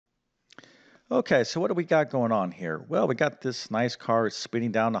Okay, so what do we got going on here? Well, we got this nice car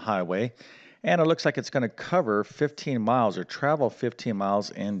speeding down the highway, and it looks like it's going to cover 15 miles or travel 15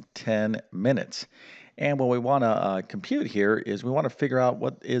 miles in 10 minutes. And what we want to compute here is we want to figure out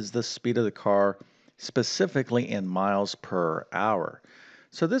what is the speed of the car specifically in miles per hour.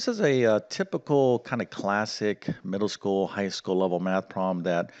 So this is a, typical kind of classic middle school, high school level math problem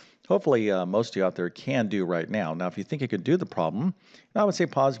that hopefully most of you out there can do right now. Now, if you think you could do the problem, I would say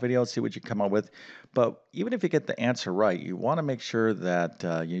pause the video and see what you come up with. But even if you get the answer right, you want to make sure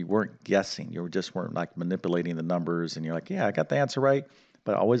that you weren't guessing. You just weren't like manipulating the numbers and you're like, yeah, I got the answer right.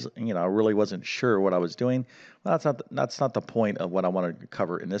 But I really wasn't sure what I was doing. Well, that's not the point of what I want to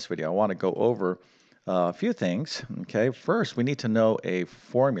cover in this video. I want to go over a few things. Okay, first we need to know a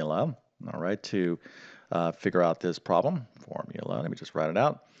formula. All right, to figure out this problem. Formula. Let me just write it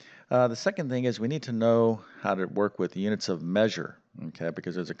out. The second thing is we need to know how to work with units of measure. Okay,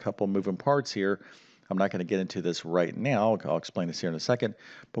 because there's a couple moving parts here. I'm not going to get into this right now. I'll explain this here in a second.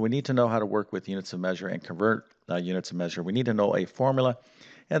 But we need to know how to work with units of measure and convert units of measure. We need to know a formula,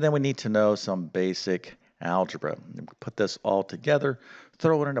 and then we need to know some basic algebra. Put this all together,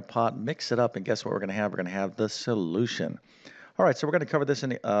 throw it in a pot, mix it up, and guess what we're going to have? We're going to have the solution. All right, so we're going to cover this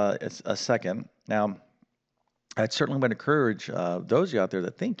in a second. Now, I'd certainly would encourage those of you out there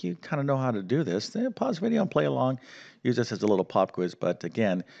that think you kind of know how to do this, then pause the video and play along. Use this as a little pop quiz. But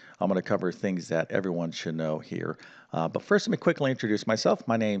again, I'm going to cover things that everyone should know here. But first, let me quickly introduce myself.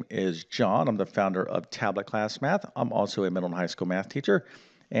 My name is John. I'm the founder of TabletClass Math. I'm also a middle and high school math teacher.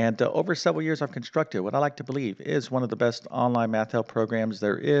 And over several years, I've constructed what I like to believe is one of the best online math help programs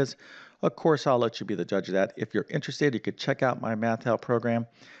there is. Of course, I'll let you be the judge of that. If you're interested, you could check out my math help program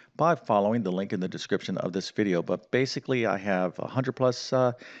by following the link in the description of this video. But basically, I have 100 plus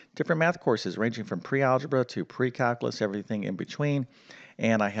different math courses ranging from pre-algebra to pre-calculus, everything in between.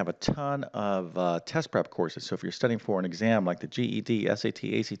 And I have a ton of test prep courses. So if you're studying for an exam like the GED, SAT,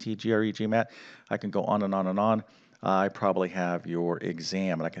 ACT, GRE, GMAT, I can go on and on and on. I probably have your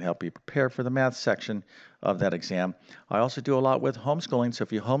exam, and I can help you prepare for the math section of that exam. I also do a lot with homeschooling, so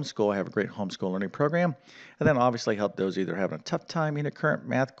if you homeschool, I have a great homeschool learning program, and then obviously help those either having a tough time in the current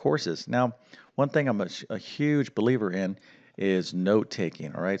math courses. Now, one thing I'm a huge believer in is note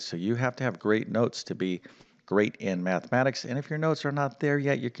taking, all right? So you have to have great notes to be great in mathematics, and if your notes are not there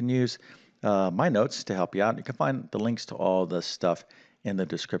yet, you can use my notes to help you out. You can find the links to all this stuff in the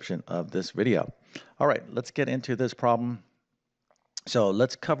description of this video. All right, let's get into this problem. So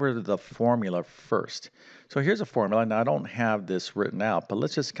let's cover the formula first. So here's a formula. Now I don't have this written out, but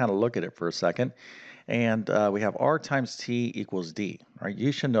let's just kind of look at it for a second. And we have R times T equals D. All right,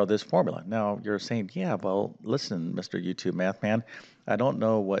 you should know this formula. Now you're saying, yeah, well, listen, Mr. YouTube Math Man, I don't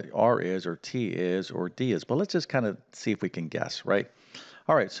know what R is or T is or D is, but let's just kind of see if we can guess, right?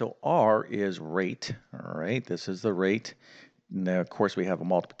 All right, so R is rate. All right, this is the rate. Now, of course, we have a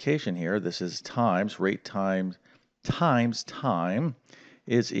multiplication here. This is times, rate times time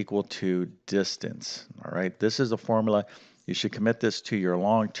is equal to distance. All right, this is a formula. You should commit this to your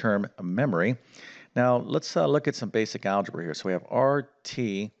long-term memory. Now, let's look at some basic algebra here. So we have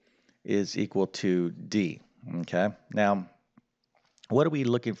RT is equal to D. Okay, now, what are we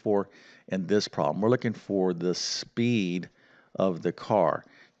looking for in this problem? We're looking for the speed of the car.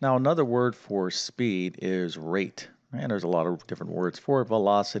 Now, another word for speed is rate. And there's a lot of different words for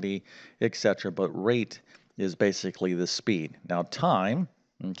velocity, etc. But rate is basically the speed. Now, time,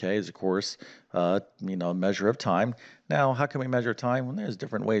 okay, is of course, a measure of time. Now, how can we measure time? Well, there's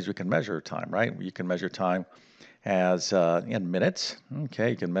different ways we can measure time, right? You can measure time as in minutes. Okay,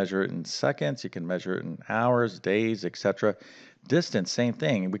 you can measure it in seconds. You can measure it in hours, days, etc. Distance, same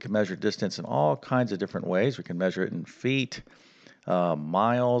thing. We can measure distance in all kinds of different ways. We can measure it in feet,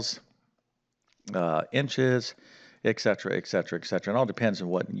 miles, inches, etc., etc., etc. It all depends on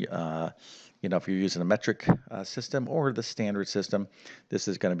what, if you're using a metric system or the standard system. This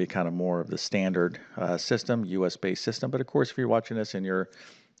is going to be kind of more of the standard system, US-based system. But of course, if you're watching this and you're,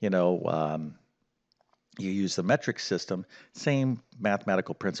 you use the metric system, same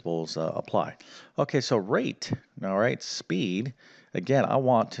mathematical principles apply. Okay, so rate, all right, speed. Again, I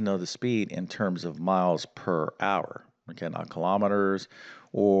want to know the speed in terms of miles per hour. Okay, not kilometers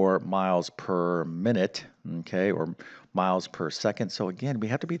or miles per minute, okay, or miles per second. So again, we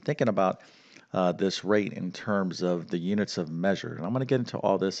have to be thinking about this rate in terms of the units of measure. And I'm going to get into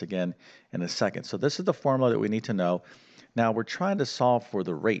all this again in a second. So this is the formula that we need to know. Now we're trying to solve for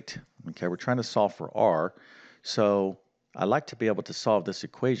the rate, okay? We're trying to solve for R. So I like to be able to solve this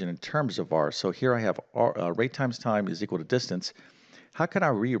equation in terms of R. So here I have R, rate times time is equal to distance. How can I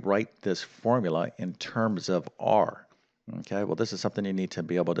rewrite this formula in terms of R? Okay, well, this is something you need to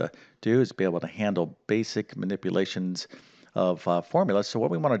be able to do is be able to handle basic manipulations of formulas. So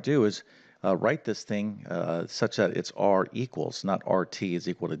what we want to do is write this thing such that it's R equals, not RT is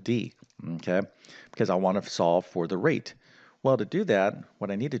equal to D, okay? Because I want to solve for the rate. Well, to do that,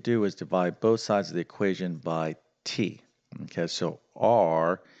 what I need to do is divide both sides of the equation by T. Okay, so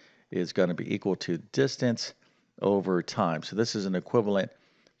R is going to be equal to distance over time. So this is an equivalent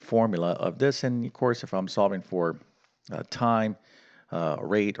formula of this. And of course, if I'm solving for time,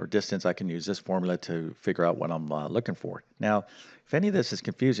 rate, or distance, I can use this formula to figure out what I'm looking for. Now, if any of this is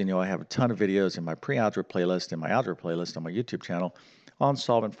confusing, I have a ton of videos in my pre-algebra playlist and my algebra playlist on my YouTube channel on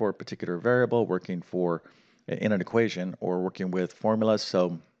solving for a particular variable, working for in an equation, or working with formulas.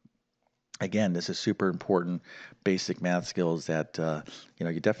 So again, this is super important basic math skills that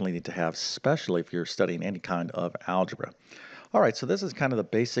you definitely need to have, especially if you're studying any kind of algebra. All right, so this is kind of the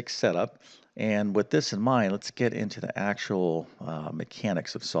basic setup. And with this in mind, let's get into the actual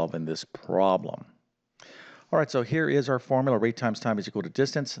mechanics of solving this problem. All right, so here is our formula. Rate times time is equal to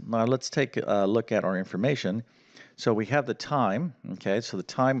distance. Now let's take a look at our information. So we have the time, okay? So the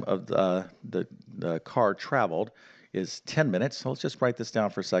time of the car traveled is 10 minutes. So let's just write this down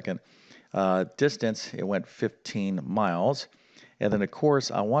for a second. Distance, it went 15 miles. And then, of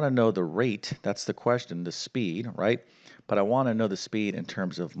course, I want to know the rate. That's the question, the speed, right? But I want to know the speed in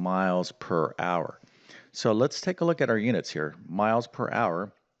terms of miles per hour. So let's take a look at our units here. Miles per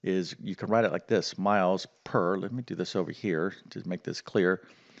hour is, you can write it like this, miles per, let me do this over here to make this clear.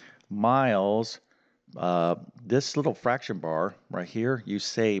 Miles, this little fraction bar right here, you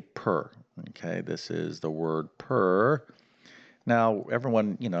say per. Okay, this is the word per. Now,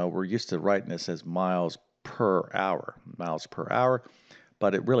 everyone, we're used to writing this as miles per hour,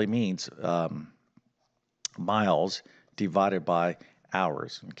 but it really means miles divided by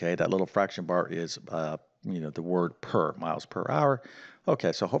hours. Okay, that little fraction bar is, the word per, miles per hour.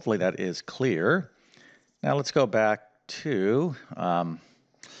 Okay, so hopefully that is clear. Now let's go back to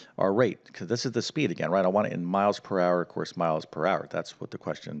our rate, because this is the speed again, right? I want it in miles per hour, of course, miles per hour. That's what the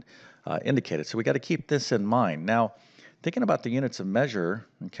question indicated. So we got to keep this in mind. Now, thinking about the units of measure,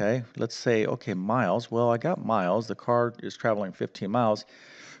 okay, let's say, okay, miles. Well, I got miles. The car is traveling 15 miles,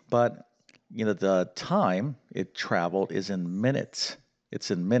 but, the time it traveled is in minutes.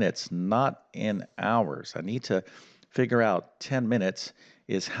 It's in minutes, not in hours. I need to figure out 10 minutes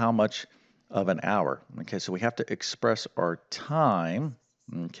is how much of an hour. Okay, so we have to express our time,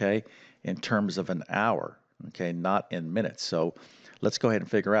 okay, in terms of an hour, okay, not in minutes. So let's go ahead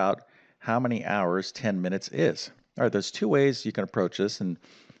and figure out how many hours 10 minutes is. All right, there's two ways you can approach this, and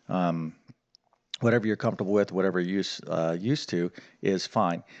whatever you're comfortable with, whatever you're used to is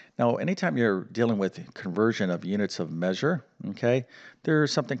fine. Now, anytime you're dealing with conversion of units of measure, okay,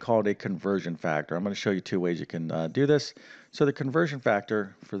 there's something called a conversion factor. I'm going to show you two ways you can do this. So the conversion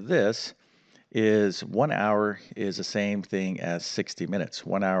factor for this is 1 hour is the same thing as 60 minutes.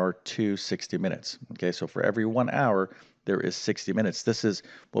 1 hour to 60 minutes. Okay, so for every 1 hour, there is 60 minutes. This is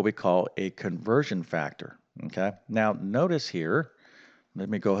what we call a conversion factor. Okay, now notice here, let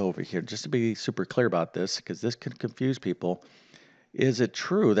me go over here just to be super clear about this, because this can confuse people. Is it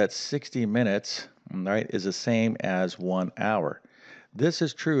true that 60 minutes, right, is the same as 1 hour? This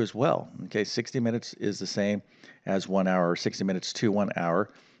is true as well. Okay, 60 minutes is the same as 1 hour, 60 minutes to 1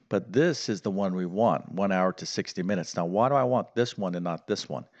 hour, but this is the one we want, 1 hour to 60 minutes. Now, why do I want this one and not this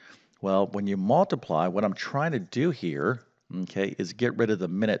one? Well, when you multiply, what I'm trying to do here, okay, is get rid of the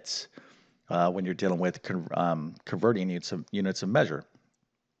minutes when you're dealing with converting units of measure.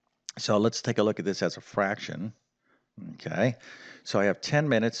 So let's take a look at this as a fraction. Okay, so I have 10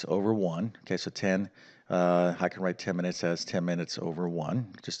 minutes over 1. Okay, so 10, I can write 10 minutes as 10 minutes over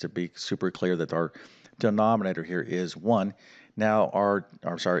 1, just to be super clear that our denominator here is 1. Now our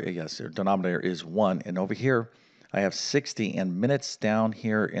denominator is 1, and over here I have 60 and minutes down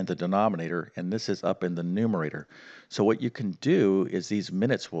here in the denominator, and this is up in the numerator. So what you can do is these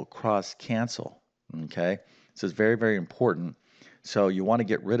minutes will cross cancel. Okay, this is very, very important. So you want to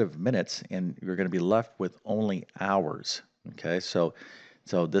get rid of minutes, and you're going to be left with only hours. Okay, so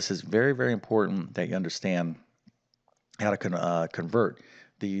this is very, very important that you understand how to convert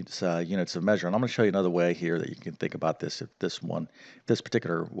these units of measure. And I'm going to show you another way here that you can think about this if this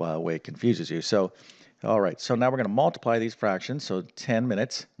particular way confuses you. So, all right, so now we're going to multiply these fractions. So 10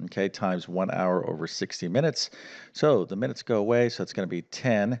 minutes, okay, times 1 hour over 60 minutes. So the minutes go away, so it's going to be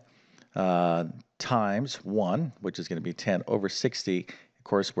 10 times 1, which is going to be 10 over 60. Of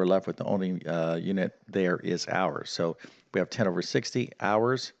course, we're left with the only unit there is hours. So we have 10 over 60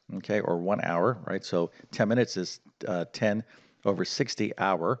 hours, okay, or 1 hour, right? So 10 minutes is 10 over 60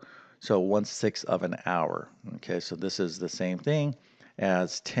 hour. So 1/6 of an hour. Okay, so this is the same thing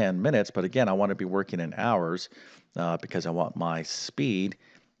as 10 minutes, but again, I want to be working in hours because I want my speed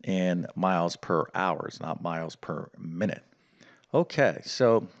in miles per hours, not miles per minute. Okay,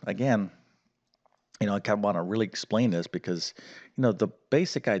 so again, I kind of want to really explain this because, the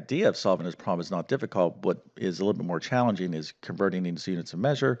basic idea of solving this problem is not difficult. What is a little bit more challenging is converting into units of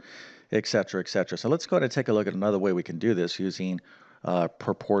measure, et cetera, et cetera. So let's go ahead and take a look at another way we can do this using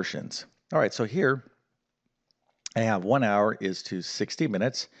proportions. All right, so here I have 1 hour is to 60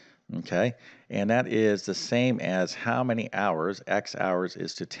 minutes, okay? And that is the same as how many hours, x hours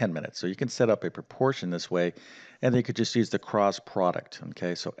is to 10 minutes. So you can set up a proportion this way, and then you could just use the cross product,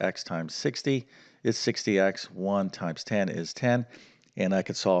 okay? So x times 60 is 60x, 1 times 10 is 10, and I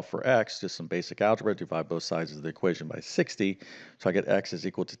could solve for x, just some basic algebra, divide both sides of the equation by 60, so I get x is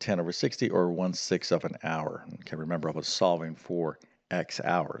equal to 10 over 60, or 1/6 of an hour. Okay, remember I was solving for x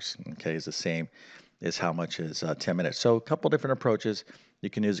hours, okay, is the same is how much is 10 minutes. So a couple different approaches.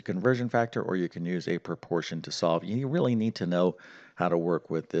 You can use a conversion factor or you can use a proportion to solve. You really need to know how to work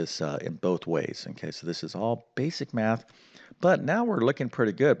with this in both ways. Okay, so this is all basic math, but now we're looking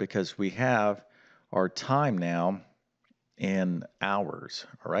pretty good because we have our time now in hours,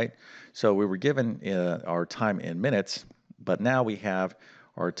 all right? So we were given our time in minutes, but now we have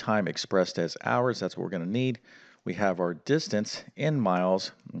our time expressed as hours. That's what we're going to need. We have our distance in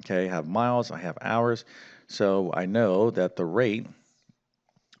miles, okay? I have miles, I have hours. So I know that the rate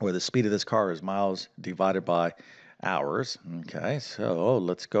or the speed of this car is miles divided by hours, okay? So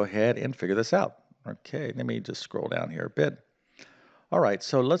let's go ahead and figure this out. Okay, let me just scroll down here a bit. All right,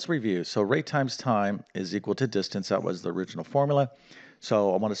 so let's review. So rate times time is equal to distance. That was the original formula.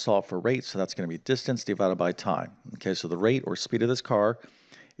 So I want to solve for rate, so that's going to be distance divided by time. Okay, so the rate or speed of this car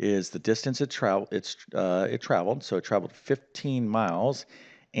is the distance it traveled. It traveled, so it traveled 15 miles,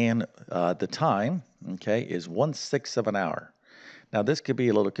 and the time, okay, is 1/6 of an hour. Now this could be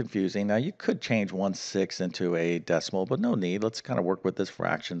a little confusing. Now you could change 1/6 into a decimal, but no need. Let's kind of work with this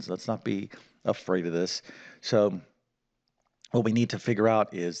fractions. Let's not be afraid of this. So what we need to figure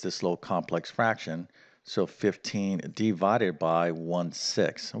out is this little complex fraction. So 15 divided by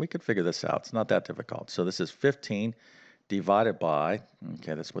 1/6. And we could figure this out. It's not that difficult. So this is 15 divided by,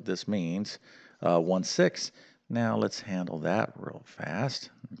 okay, that's what this means, 1/6. Now let's handle that real fast.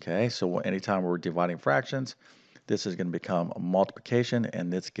 Okay, so anytime we're dividing fractions, this is going to become a multiplication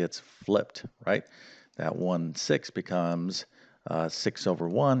and this gets flipped, right? That 1/6 becomes 6 over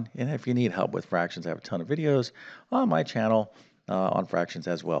 1. And if you need help with fractions, I have a ton of videos on my channel on fractions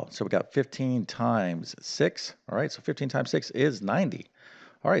as well. So we got 15 times 6. All right, so 15 times 6 is 90.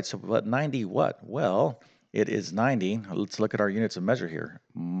 All right, so but 90 what? Well, it is 90. Let's look at our units of measure here.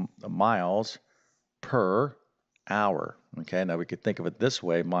 Miles per hour. Okay, now we could think of it this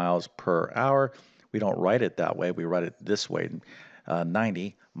way, miles per hour. We don't write it that way. We write it this way,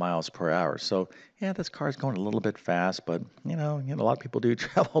 90 miles per hour. So yeah, this car is going a little bit fast, but a lot of people do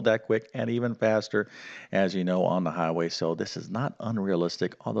travel that quick and even faster, as you know, on the highway. So this is not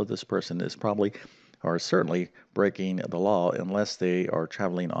unrealistic, although this person is probably or certainly breaking the law unless they are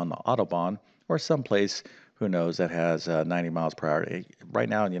traveling on the Autobahn or someplace, who knows, that has 90 miles per hour. Right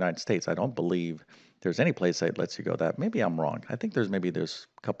now in the United States, I don't believe there's any place that lets you go that. Maybe I'm wrong. I think there's a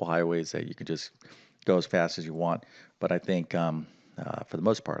couple highways that you can just go as fast as you want. But I think for the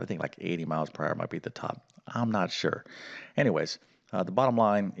most part, I think like 80 miles per hour might be the top. I'm not sure. Anyways, the bottom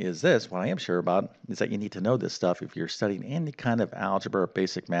line is this. What I am sure about is that you need to know this stuff if you're studying any kind of algebra,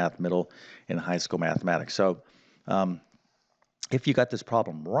 basic math, middle and high school mathematics. So if you got this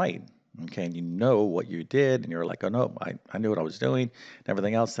problem right, okay, and you know what you did, and you're like, oh no, I knew what I was doing, and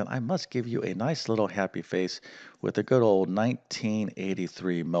everything else, then I must give you a nice little happy face with a good old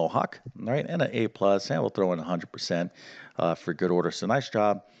 1983 Mohawk, right, and an A+, and we'll throw in 100% for good order. So nice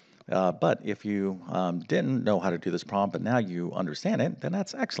job. But if you didn't know how to do this problem, but now you understand it, then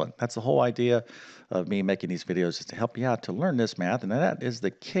that's excellent. That's the whole idea of me making these videos, is to help you out to learn this math. And if that is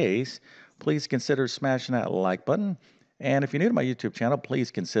the case, please consider smashing that like button. And if you're new to my YouTube channel,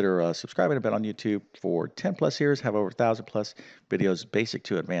 please consider subscribing. I've been on YouTube for 10 plus years, have over 1,000 plus videos, basic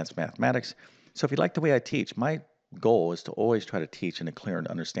to advanced mathematics. So if you like the way I teach, my goal is to always try to teach in a clear and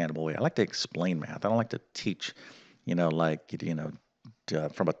understandable way. I like to explain math. I don't like to teach,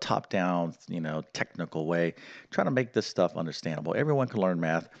 from a top-down, technical way. Trying to make this stuff understandable. Everyone can learn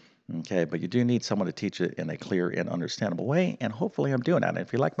math. Okay, but you do need someone to teach it in a clear and understandable way, and hopefully I'm doing that. And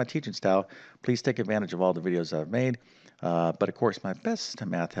if you like my teaching style, please take advantage of all the videos I've made. But of course, my best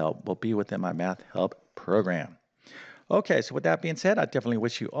math help will be within my Math Help program. Okay, so with that being said, I definitely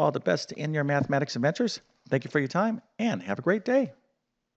wish you all the best in your mathematics adventures. Thank you for your time, and have a great day.